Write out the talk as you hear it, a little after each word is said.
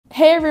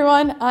Hey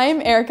everyone, I'm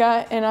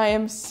Erica and I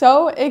am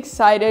so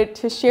excited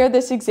to share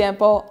this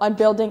example on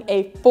building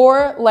a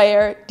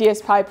 4-layer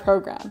DSPy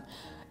program.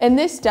 In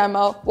this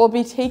demo, we'll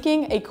be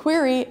taking a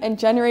query and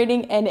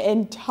generating an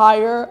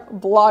entire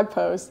blog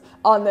post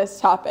on this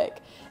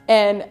topic.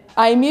 And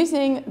I'm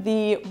using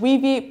the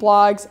Weaviate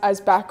blogs as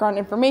background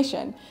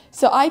information.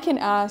 So I can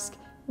ask,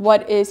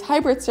 what is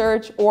hybrid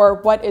search or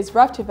what is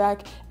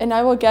ref2vec, and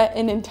I will get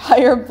an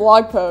entire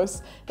blog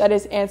post that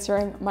is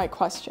answering my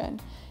question.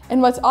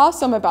 And what's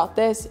awesome about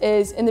this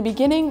is in the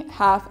beginning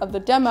half of the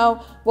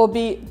demo, we'll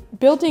be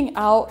building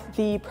out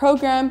the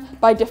program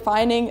by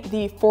defining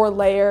the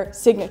 4-layer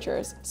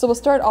signatures. So we'll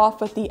start off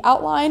with the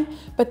outline,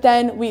 but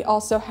then we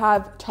also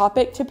have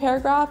topic to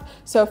paragraph.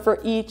 So for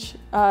each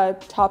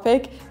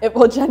topic, it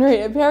will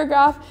generate a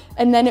paragraph,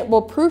 and then it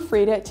will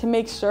proofread it to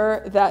make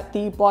sure that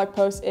the blog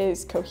post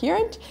is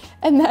coherent.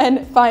 And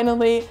then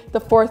finally, the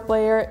 4th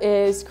layer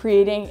is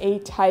creating a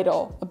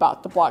title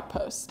about the blog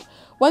post.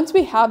 Once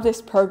we have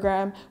this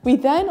program, we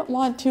then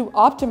want to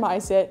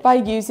optimize it by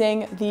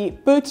using the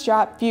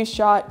Bootstrap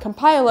ViewShot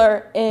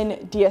compiler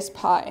in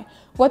DSPy.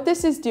 What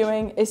this is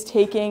doing is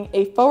taking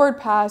a forward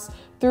pass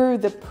through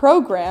the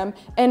program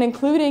and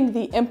including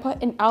the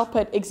input and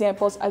output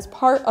examples as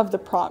part of the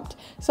prompt.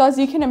 So as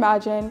you can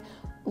imagine,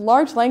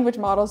 large language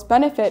models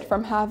benefit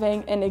from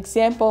having an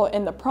example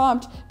in the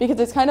prompt because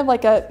it's kind of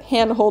like a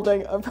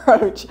hand-holding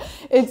approach.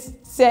 It's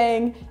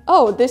saying,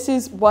 oh, this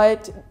is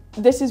what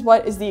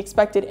is the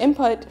expected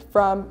input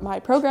from my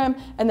program,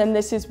 and then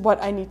this is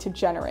what I need to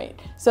generate.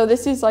 So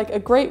this is like a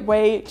great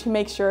way to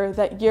make sure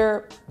that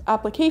your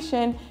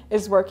application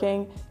is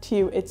working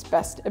to its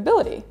best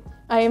ability.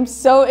 I am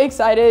so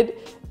excited,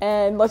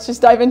 and let's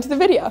just dive into the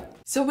video.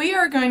 So we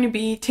are going to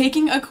be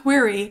taking a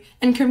query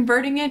and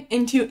converting it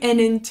into an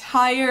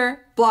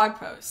entire blog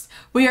post.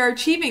 We are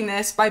achieving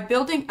this by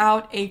building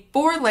out a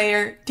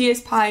 4-layer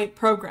DSPy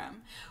program.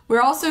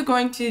 We're also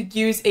going to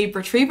use a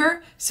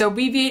retriever, so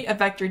Weaviate, a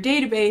vector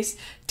database,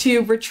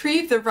 to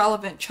retrieve the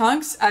relevant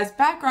chunks as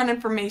background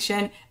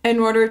information in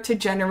order to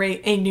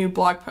generate a new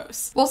blog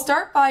post. We'll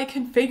start by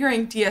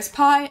configuring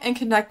DSPy and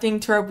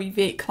connecting to our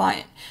Weaviate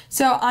client.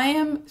 So I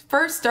am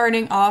first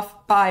starting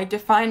off by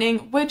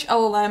defining which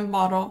LLM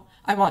model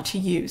I want to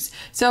use.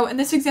 So in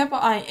this example,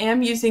 I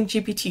am using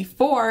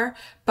GPT-4,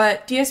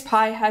 but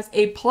DSPy has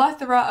a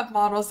plethora of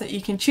models that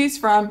you can choose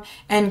from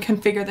and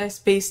configure this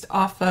based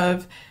off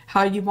of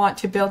how you want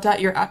to build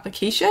out your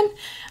application.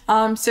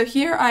 So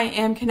here I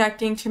am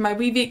connecting to my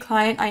Weaviate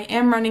client. I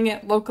am running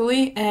it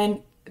locally,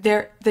 and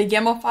the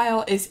YAML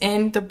file is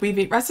in the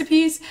Weaviate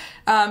recipes,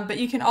 but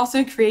you can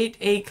also create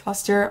a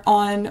cluster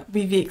on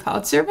Weaviate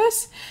Cloud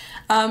Service.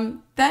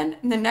 Then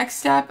in the next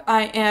step,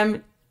 I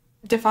am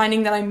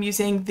defining that I'm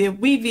using the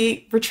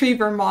Weaviate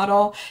retriever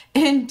model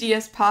in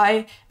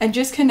DSPy and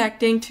just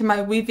connecting to my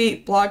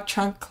Weaviate blog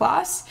chunk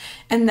class,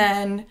 and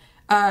then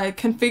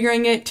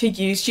configuring it to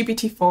use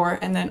GPT-4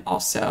 and then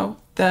also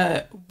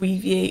the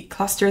Weaviate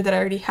cluster that I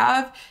already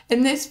have.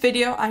 In this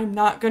video, I'm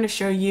not going to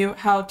show you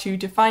how to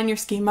define your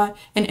schema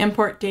and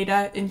import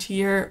data into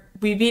your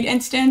Weaviate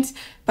instance,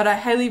 but I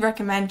highly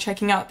recommend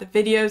checking out the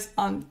videos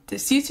on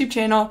this YouTube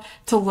channel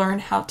to learn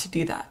how to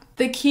do that.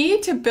 The key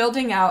to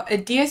building out a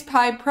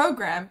DSPy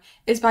program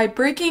is by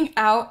breaking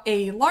out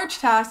a large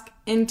task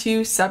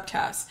into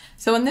subtasks.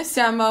 So in this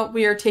demo,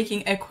 we are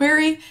taking a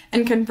query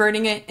and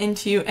converting it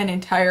into an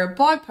entire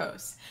blog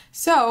post.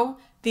 So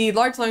the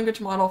large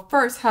language model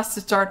first has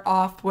to start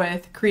off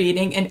with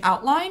creating an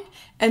outline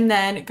and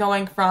then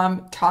going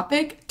from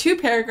topic to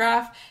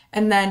paragraph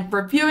and then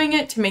reviewing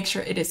it to make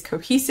sure it is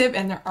cohesive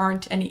and there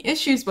aren't any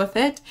issues with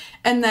it,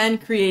 and then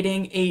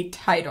creating a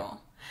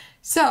title.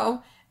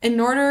 So in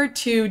order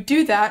to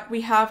do that,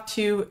 we have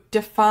to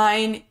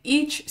define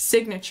each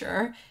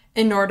signature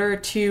in order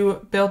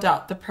to build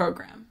out the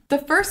program. The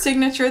first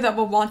signature that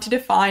we'll want to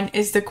define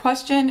is the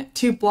question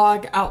to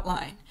blog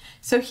outline.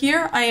 So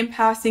here I am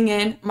passing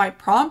in my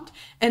prompt,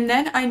 and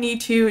then I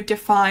need to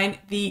define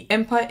the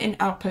input and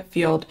output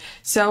field.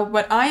 So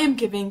what I am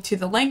giving to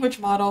the language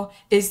model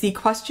is the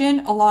question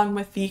along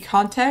with the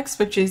context,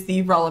 which is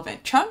the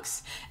relevant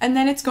chunks, and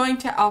then it's going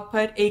to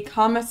output a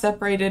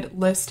comma-separated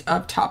list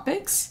of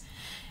topics.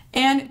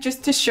 And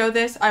just to show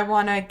this, I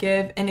want to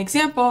give an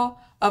example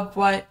of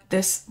what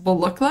this will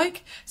look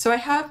like. So I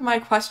have my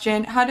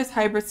question, how does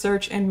hybrid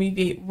search and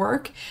Weaviate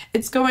work?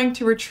 It's going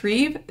to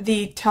retrieve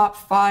the top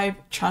 5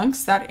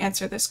 chunks that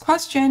answer this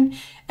question,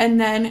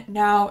 and then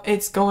now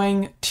it's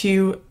going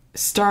to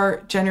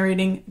start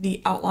generating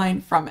the outline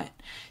from it.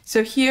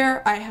 So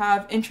here I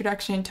have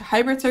introduction to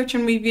hybrid search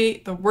and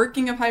Weaviate, the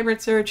working of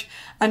hybrid search,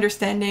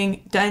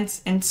 understanding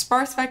dense and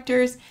sparse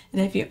vectors.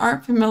 And if you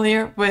aren't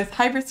familiar with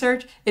hybrid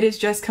search, it is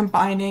just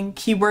combining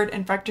keyword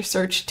and vector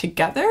search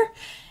together.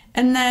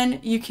 And then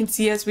you can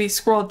see as we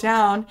scroll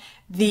down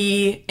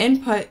the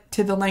input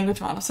to the language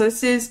model. So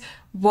this is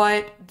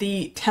what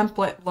the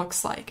template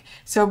looks like.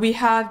 So we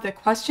have the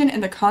question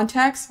and the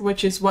context,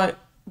 which is what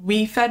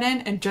we fed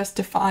in and just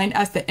defined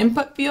as the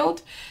input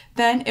field.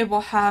 then it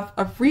will have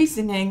a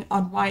reasoning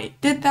on why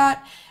it did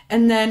that,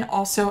 and then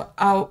also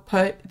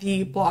output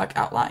the blog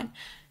outline.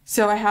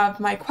 So I have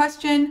my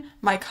question,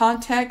 my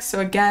context. So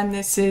again,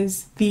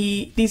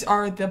 these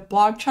are the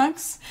blog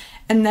chunks,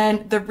 and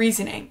then the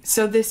reasoning.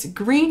 So this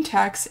green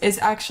text is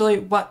actually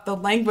what the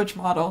language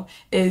model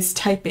is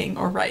typing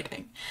or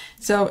writing.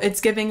 So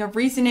it's giving a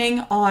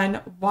reasoning on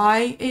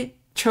why it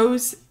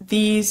chose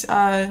the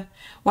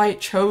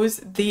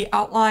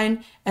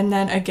outline, and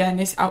then again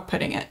is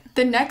outputting it.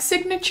 The next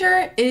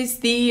signature is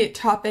the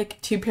topic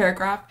to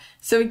paragraph.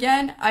 So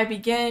again, I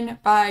begin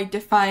by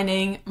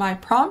defining my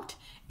prompt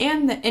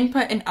and the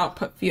input and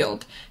output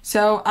field.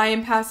 So I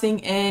am passing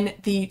in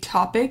the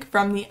topic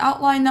from the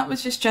outline that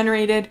was just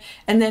generated,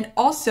 and then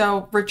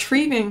also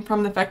retrieving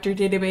from the vector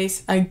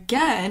database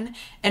again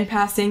and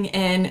passing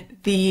in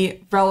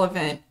the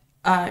relevant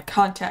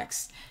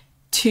context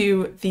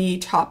to the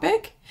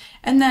topic.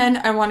 And then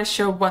I want to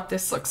show what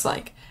this looks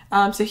like.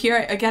 So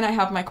here again, I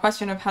have my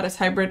question of how does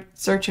hybrid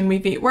search and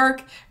Weaviate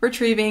work,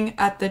 retrieving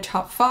at the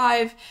top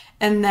 5,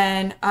 and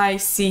then I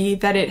see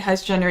that it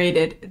has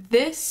generated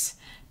this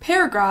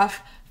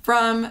paragraph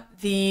from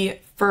the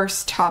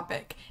first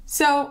topic.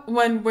 So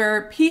when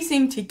we're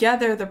piecing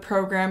together the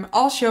program,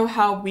 I'll show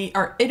how we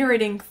are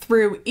iterating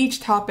through each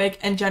topic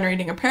and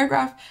generating a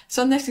paragraph.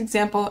 So in this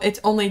example, it's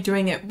only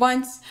doing it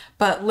once,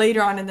 but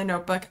later on in the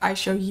notebook, I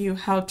show you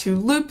how to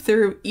loop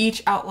through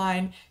each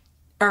outline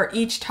or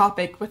each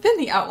topic within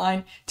the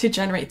outline to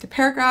generate the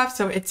paragraph.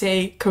 So it's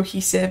a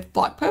cohesive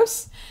blog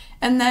post.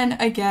 And then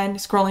again,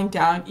 scrolling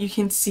down, you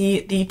can see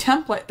the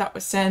template that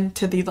was sent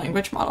to the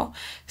language model.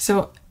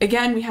 So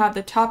again, we have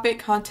the topic,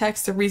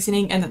 context, the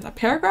reasoning, and then the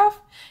paragraph.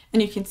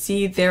 And you can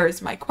see there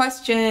is my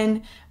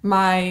question,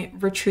 my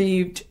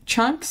retrieved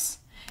chunks,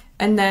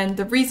 and then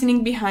the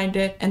reasoning behind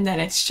it, and then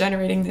it's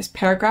generating this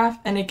paragraph.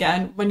 And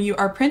again, when you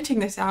are printing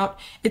this out,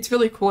 it's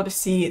really cool to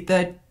see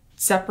the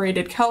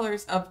separated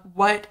colors of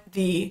what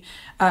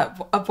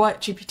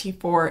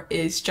GPT-4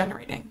 is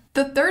generating.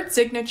 The third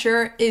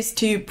signature is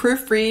to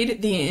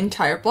proofread the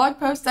entire blog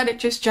post that it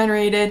just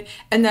generated,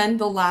 and then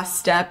the last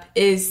step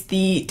is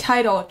the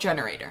title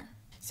generator.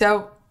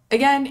 So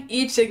again,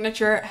 each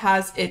signature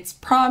has its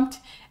prompt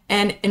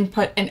and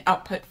input and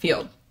output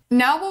field.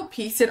 Now we'll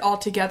piece it all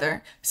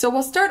together. So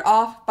we'll start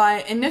off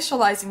by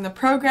initializing the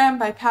program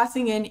by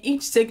passing in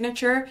each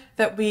signature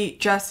that we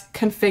just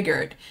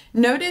configured.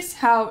 Notice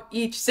how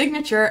each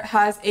signature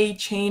has a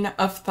chain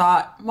of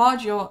thought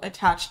module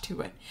attached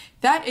to it.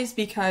 That is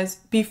because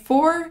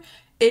before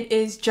it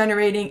is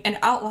generating an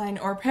outline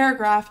or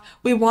paragraph,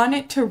 we want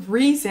it to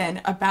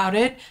reason about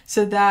it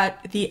so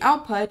that the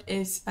output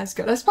is as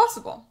good as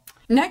possible.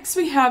 Next,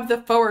 we have the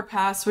forward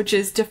pass, which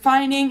is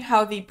defining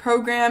how the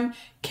program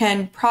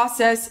can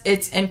process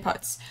its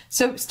inputs.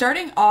 So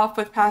starting off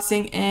with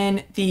passing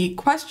in the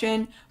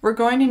question, we're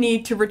going to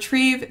need to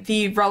retrieve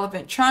the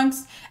relevant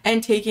chunks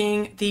and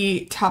taking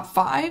the top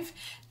 5.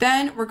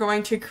 Then we're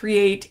going to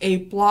create a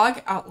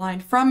blog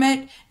outline from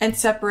it and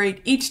separate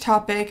each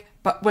topic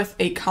but with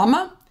a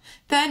comma.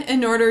 Then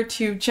in order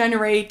to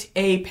generate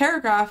a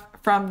paragraph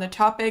from the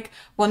topic,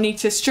 we'll need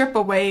to strip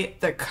away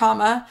the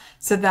comma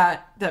so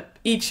that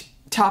each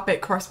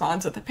topic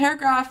corresponds with the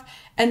paragraph,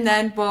 and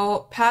then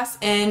we'll pass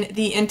in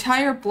the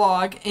entire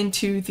blog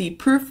into the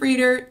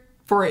proofreader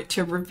for it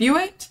to review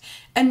it,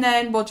 and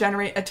then we'll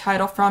generate a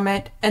title from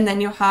it, and then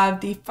you'll have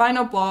the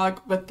final blog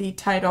with the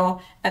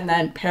title and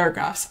then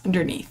paragraphs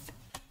underneath.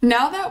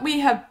 Now that we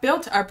have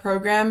built our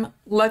program,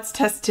 let's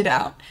test it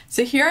out.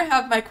 So here I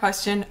have my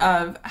question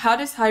of how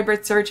does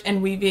hybrid search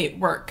and Weaviate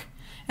work?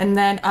 And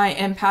then I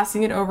am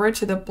passing it over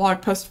to the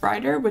blog post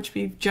writer, which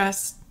we've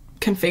just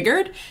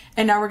configured,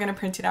 and now we're going to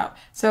print it out.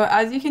 So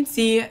as you can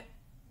see,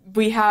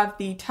 we have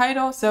the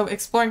title, so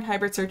exploring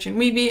hybrid search and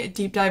Weaviate, a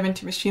deep dive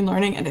into machine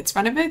learning and its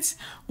benefits.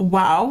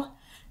 Wow.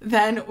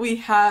 Then we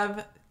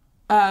have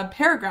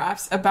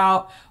paragraphs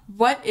about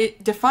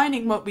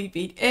defining what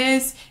Weaviate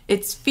is,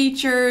 its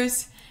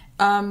features,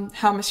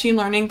 how machine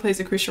learning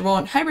plays a crucial role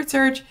in hybrid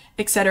search,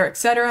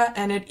 etc.,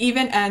 and it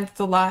even ends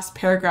the last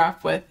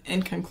paragraph with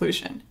in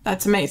conclusion.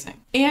 That's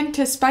amazing. And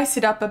to spice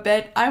it up a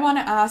bit, I want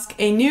to ask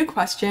a new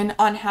question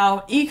on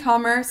how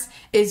e-commerce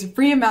is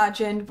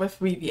reimagined with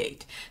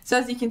Weaviate. So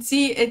as you can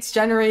see, it's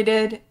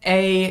generated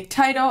a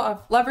title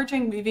of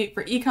leveraging Weaviate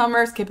for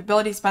e-commerce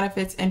capabilities,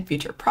 benefits, and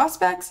future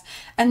prospects,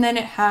 and then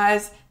it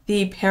has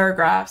the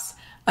paragraphs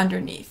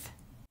underneath.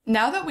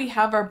 Now that we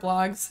have our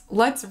blogs,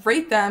 let's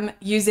rate them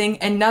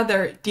using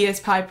another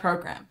DSPy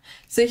program.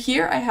 So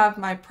here I have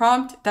my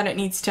prompt that it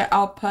needs to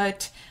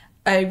output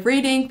a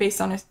rating based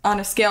on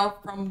a scale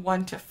from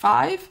 1 to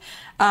 5.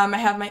 I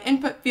have my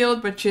input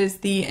field, which is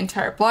the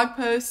entire blog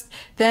post.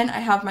 Then I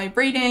have my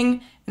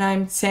rating, and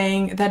I'm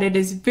saying that it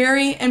is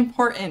very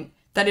important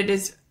that it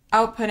is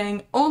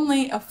outputting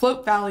only a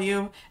float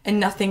value and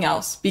nothing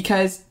else,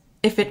 because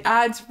if it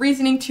adds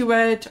reasoning to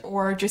it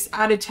or just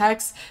added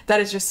text,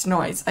 that is just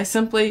noise. I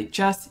simply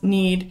just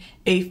need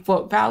a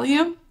float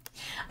value.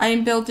 I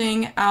am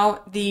building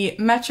out the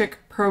metric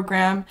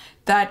program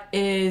that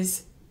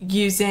is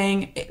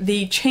using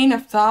the chain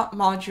of thought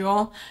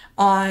module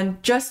on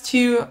just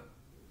to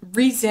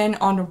reason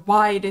on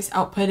why it is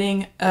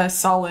outputting a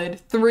solid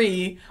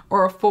 3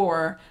 or a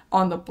 4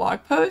 on the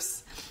blog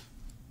post.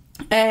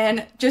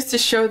 And just to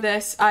show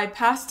this, I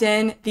passed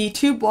in the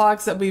 2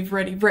 blogs that we've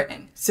already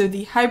written. So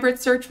the hybrid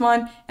search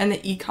one and the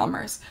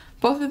e-commerce.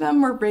 Both of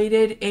them were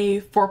rated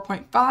a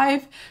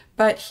 4.5,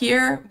 but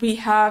here we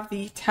have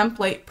the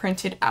template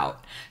printed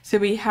out. So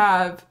we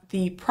have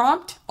the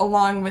prompt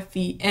along with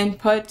the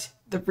input,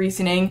 the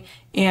reasoning,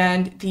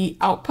 and the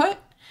output.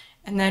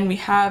 And then we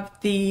have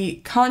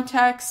the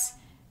context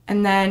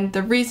and then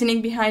the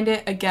reasoning behind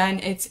it. Again,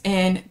 it's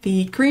in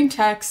the green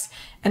text,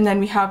 and then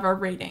we have our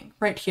rating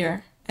right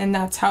here. And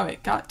that's how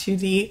it got to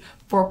the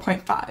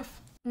 4.5.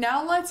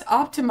 Now let's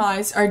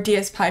optimize our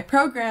DSPy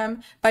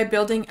program by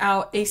building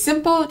out a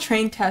simple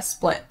train test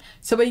split.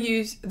 So we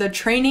use the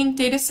training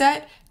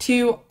dataset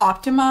to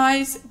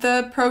optimize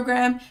the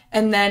program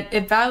and then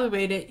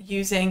evaluate it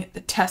using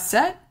the test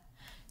set.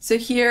 So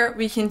here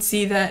we can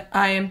see that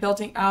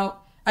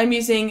I'm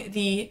using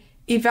the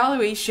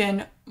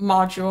evaluation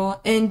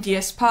module in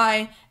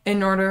DSPy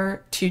in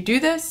order to do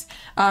this.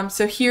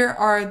 So here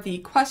are the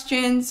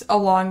questions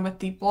along with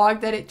the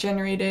blog that it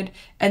generated,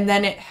 and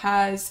then it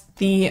has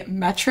the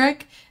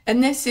metric,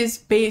 and this is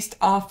based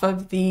off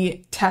of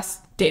the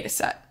test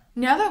dataset.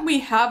 Now that we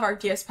have our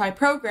DSPy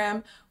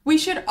program, we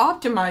should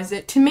optimize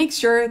it to make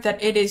sure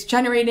that it is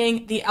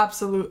generating the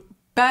absolute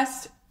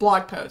best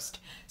blog post.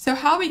 So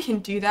how we can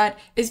do that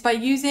is by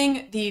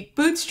using the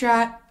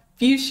Bootstrap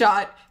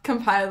ViewShot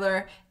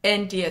compiler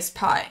in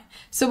DSPy.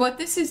 So what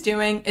this is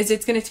doing is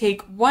it's going to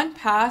take one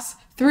pass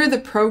through the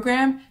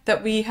program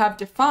that we have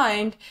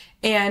defined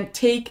and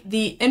take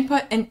the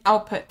input and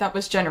output that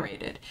was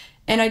generated.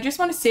 And I just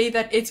want to say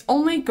that it's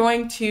only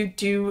going to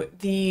do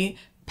the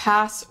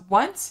pass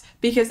once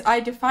because I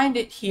defined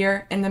it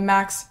here in the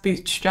Max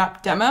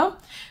Bootstrap demo.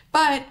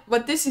 But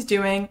what this is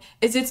doing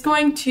is it's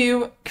going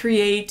to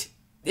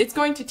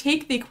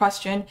take the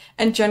question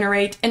and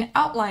generate an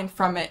outline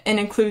from it and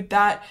include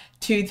that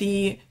to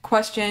the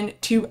question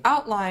to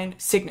outline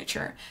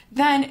signature.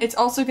 Then it's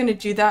also going to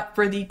do that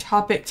for the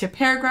topic to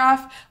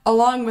paragraph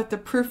along with the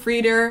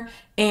proofreader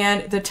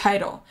and the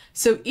title.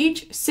 So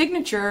each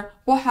signature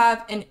will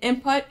have an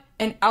input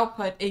and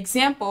output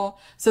example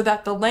so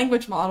that the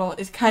language model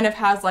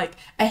has like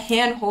a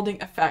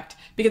hand-holding effect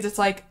because it's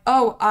like,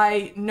 oh,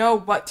 I know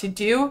what to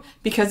do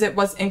because it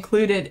was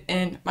included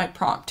in my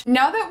prompt.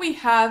 Now that we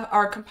have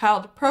our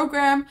compiled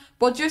program,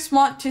 we'll just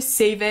want to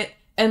save it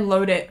and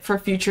load it for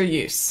future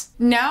use.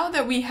 Now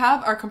that we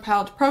have our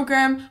compiled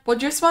program, we'll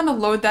just want to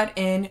load that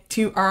in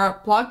to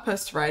our blog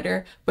post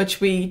writer, which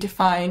we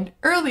defined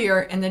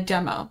earlier in the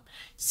demo.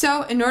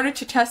 So in order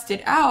to test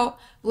it out,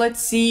 let's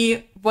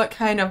see what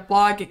kind of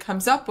blog it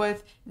comes up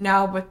with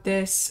now with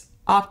this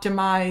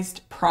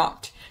optimized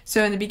prompt.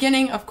 So in the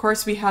beginning, of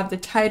course, we have the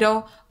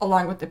title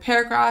along with the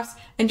paragraphs,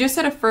 and just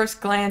at a first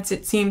glance,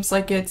 it seems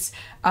like it's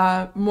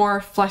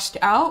more fleshed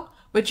out,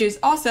 which is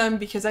awesome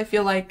because I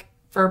feel like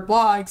for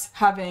blogs,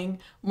 having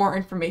more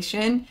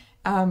information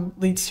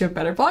leads to a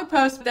better blog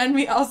post. Then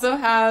we also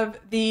have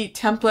the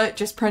template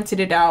just printed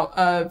it out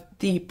of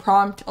the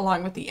prompt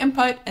along with the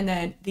input and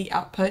then the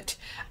output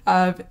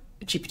of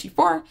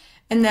GPT-4,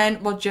 and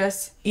then we'll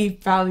just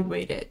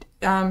evaluate it.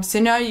 So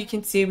now you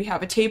can see we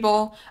have a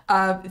table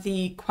of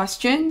the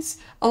questions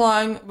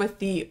along with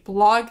the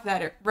blog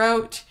that it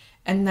wrote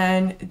and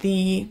then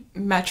the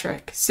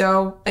metric.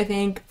 So I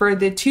think for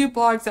the 2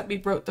 blogs that we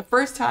wrote the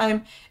first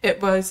time,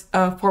 it was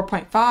a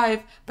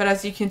 4.5, but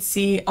as you can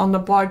see on the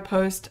blog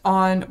post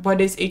on what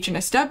is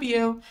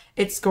HNSW,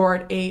 it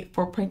scored a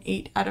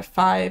 4.8 out of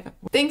 5.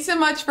 Thanks so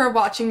much for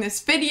watching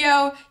this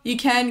video. You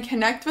can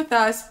connect with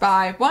us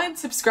by 1,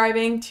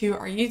 subscribing to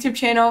our YouTube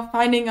channel,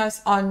 finding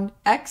us on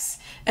X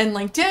and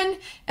LinkedIn,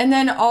 and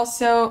then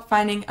also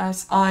finding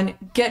us on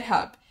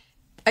GitHub.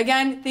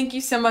 Again, thank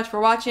you so much for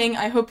watching.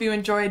 I hope you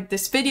enjoyed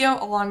this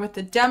video along with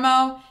the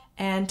demo,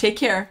 and take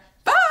care.